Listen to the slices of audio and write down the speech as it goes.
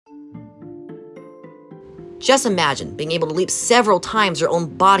Just imagine being able to leap several times your own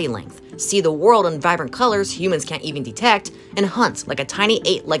body length, see the world in vibrant colors humans can't even detect, and hunt like a tiny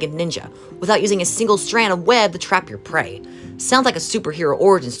 8-legged ninja without using a single strand of web to trap your prey. Sounds like a superhero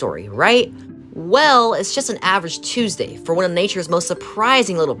origin story, right? Well, it's just an average Tuesday for one of nature's most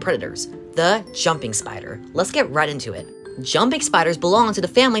surprising little predators, the jumping spider. Let's get right into it. Jumping spiders belong to the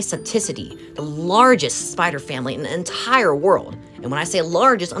family Cutestidae, the largest spider family in the entire world. And when I say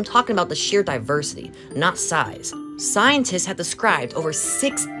largest, I'm talking about the sheer diversity, not size. Scientists have described over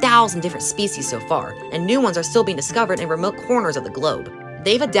 6,000 different species so far, and new ones are still being discovered in remote corners of the globe.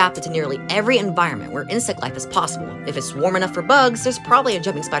 They've adapted to nearly every environment where insect life is possible. If it's warm enough for bugs, there's probably a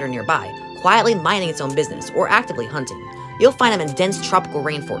jumping spider nearby, quietly minding its own business or actively hunting. You'll find them in dense tropical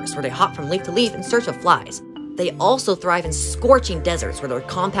rainforests where they hop from leaf to leaf in search of flies. They also thrive in scorching deserts where their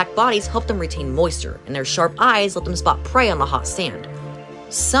compact bodies help them retain moisture, and their sharp eyes let them spot prey on the hot sand.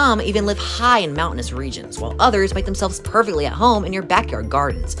 Some even live high in mountainous regions, while others make themselves perfectly at home in your backyard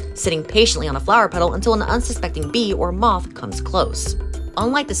gardens, sitting patiently on a flower petal until an unsuspecting bee or moth comes close.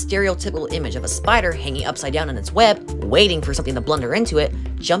 Unlike the stereotypical image of a spider hanging upside down in its web, waiting for something to blunder into it,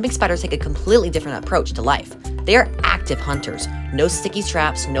 jumping spiders take a completely different approach to life. They are active hunters, no sticky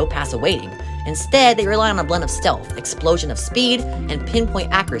traps, no passive waiting. Instead, they rely on a blend of stealth, explosion of speed, and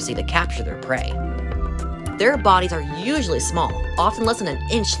pinpoint accuracy to capture their prey. Their bodies are usually small, often less than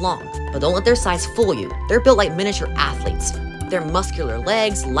an inch long, but don't let their size fool you. They're built like miniature athletes. Their muscular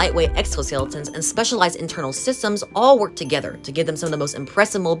legs, lightweight exoskeletons, and specialized internal systems all work together to give them some of the most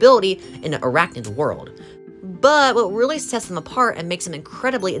impressive mobility in the arachnid world. But what really sets them apart and makes them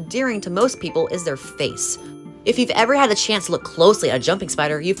incredibly endearing to most people is their face. If you've ever had a chance to look closely at a jumping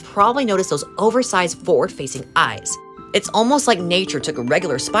spider, you've probably noticed those oversized forward-facing eyes. It's almost like nature took a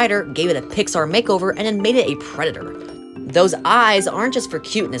regular spider, gave it a Pixar makeover, and then made it a predator. Those eyes aren't just for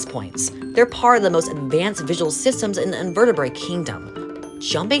cuteness points. They're part of the most advanced visual systems in the invertebrate kingdom.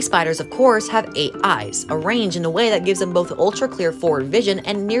 Jumping spiders, of course, have 8 eyes, arranged in a way that gives them both ultra-clear forward vision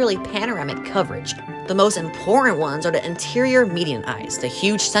and nearly panoramic coverage. The most important ones are the interior median eyes, the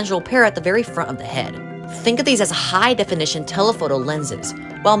huge central pair at the very front of the head. Think of these as high-definition telephoto lenses.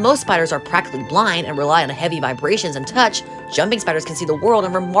 While most spiders are practically blind and rely on heavy vibrations and touch, jumping spiders can see the world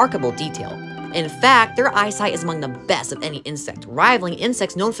in remarkable detail. In fact, their eyesight is among the best of any insect, rivaling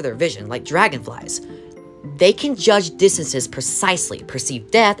insects known for their vision, like dragonflies. They can judge distances precisely, perceive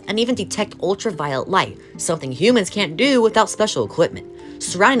depth, and even detect ultraviolet light, something humans can't do without special equipment.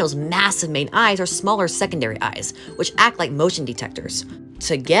 Surrounding those massive main eyes are smaller secondary eyes, which act like motion detectors.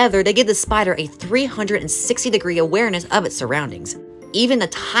 Together, they give the spider a 360-degree awareness of its surroundings. Even the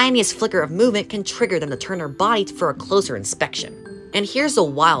tiniest flicker of movement can trigger them to turn their body for a closer inspection. And here's the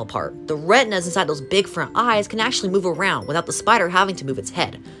wild part. The retinas inside those big front eyes can actually move around without the spider having to move its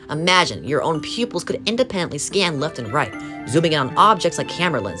head. Imagine your own pupils could independently scan left and right, zooming in on objects like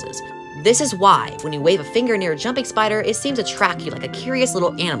camera lenses. This is why, when you wave a finger near a jumping spider, it seems to track you like a curious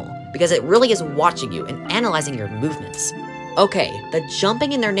little animal, because it really is watching you and analyzing your movements. Okay, the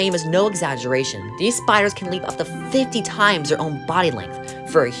jumping in their name is no exaggeration. These spiders can leap up to 50 times their own body length.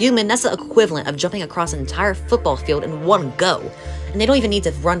 For a human, that's the equivalent of jumping across an entire football field in one go. And they don't even need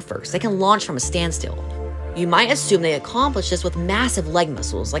to run first, they can launch from a standstill. You might assume they accomplish this with massive leg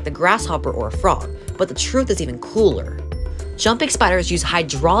muscles like the grasshopper or a frog, but the truth is even cooler. Jumping spiders use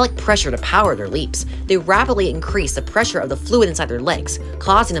hydraulic pressure to power their leaps. They rapidly increase the pressure of the fluid inside their legs,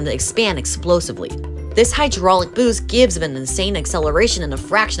 causing them to expand explosively. This hydraulic boost gives them an insane acceleration in a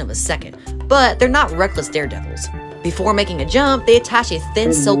fraction of a second, but they're not reckless daredevils. Before making a jump, they attach a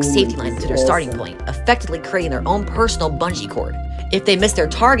thin silk safety line to their starting point, effectively creating their own personal bungee cord. If they miss their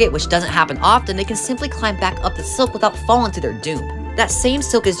target, which doesn't happen often, they can simply climb back up the silk without falling to their doom. That same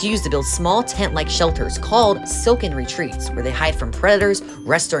silk is used to build small tent-like shelters called silken retreats, where they hide from predators,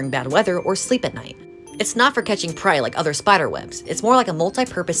 rest during bad weather, or sleep at night. It's not for catching prey like other spider webs, it's more like a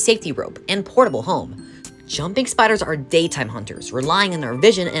multi-purpose safety rope and portable home. Jumping spiders are daytime hunters, relying on their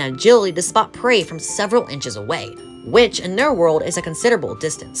vision and agility to spot prey from several inches away, which in their world is a considerable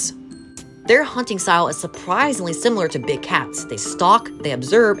distance. Their hunting style is surprisingly similar to big cats. They stalk, they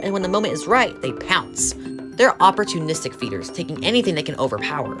observe, and when the moment is right, they pounce. They're opportunistic feeders, taking anything they can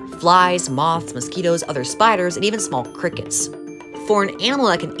overpower: flies, moths, mosquitoes, other spiders, and even small crickets. For an animal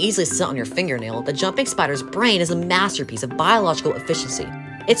that can easily sit on your fingernail, the jumping spider's brain is a masterpiece of biological efficiency.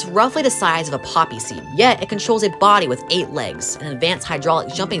 It's roughly the size of a poppy seed, yet it controls a body with 8 legs, an advanced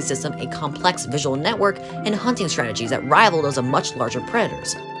hydraulic jumping system, a complex visual network, and hunting strategies that rival those of much larger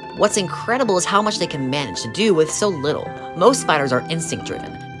predators. What's incredible is how much they can manage to do with so little. Most spiders are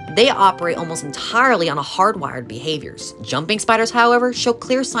instinct-driven. They operate almost entirely on hardwired behaviors. Jumping spiders, however, show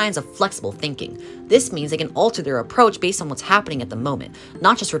clear signs of flexible thinking. This means they can alter their approach based on what's happening at the moment,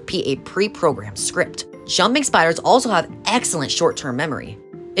 not just repeat a pre-programmed script. Jumping spiders also have excellent short-term memory.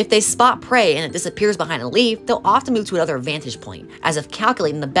 If they spot prey and it disappears behind a leaf, they'll often move to another vantage point, as if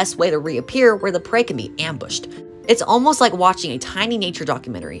calculating the best way to reappear where the prey can be ambushed. It's almost like watching a tiny nature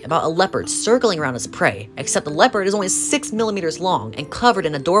documentary about a leopard circling around its prey, except the leopard is only 6 millimeters long and covered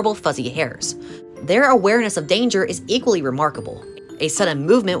in adorable fuzzy hairs. Their awareness of danger is equally remarkable. A sudden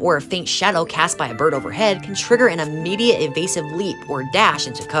movement or a faint shadow cast by a bird overhead can trigger an immediate evasive leap or dash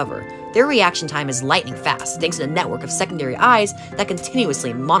into cover. Their reaction time is lightning fast thanks to the network of secondary eyes that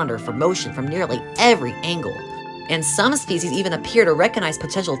continuously monitor for motion from nearly every angle. And some species even appear to recognize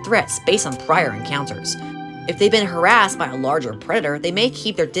potential threats based on prior encounters. If they've been harassed by a larger predator, they may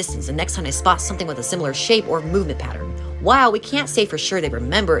keep their distance the next time they spot something with a similar shape or movement pattern. While we can't say for sure they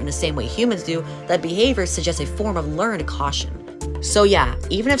remember in the same way humans do, that behavior suggests a form of learned caution. So yeah,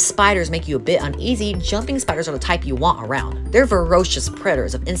 even if spiders make you a bit uneasy, jumping spiders are the type you want around. They're ferocious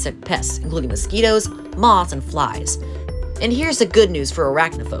predators of insect pests, including mosquitoes, moths, and flies. And here's the good news for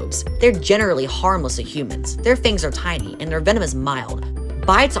arachnophobes. They're generally harmless to humans. Their fangs are tiny, and their venom is mild.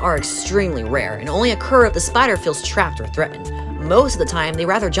 Bites are extremely rare and only occur if the spider feels trapped or threatened. Most of the time, they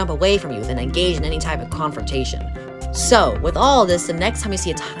rather jump away from you than engage in any type of confrontation. So, with all of this, the next time you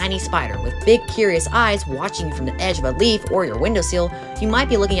see a tiny spider with big curious eyes watching you from the edge of a leaf or your windowsill, you might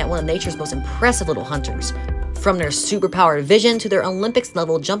be looking at one of nature's most impressive little hunters. From their superpowered vision to their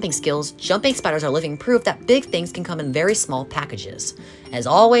Olympics-level jumping skills, jumping spiders are living proof that big things can come in very small packages. As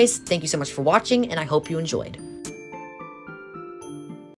always, thank you so much for watching, and I hope you enjoyed.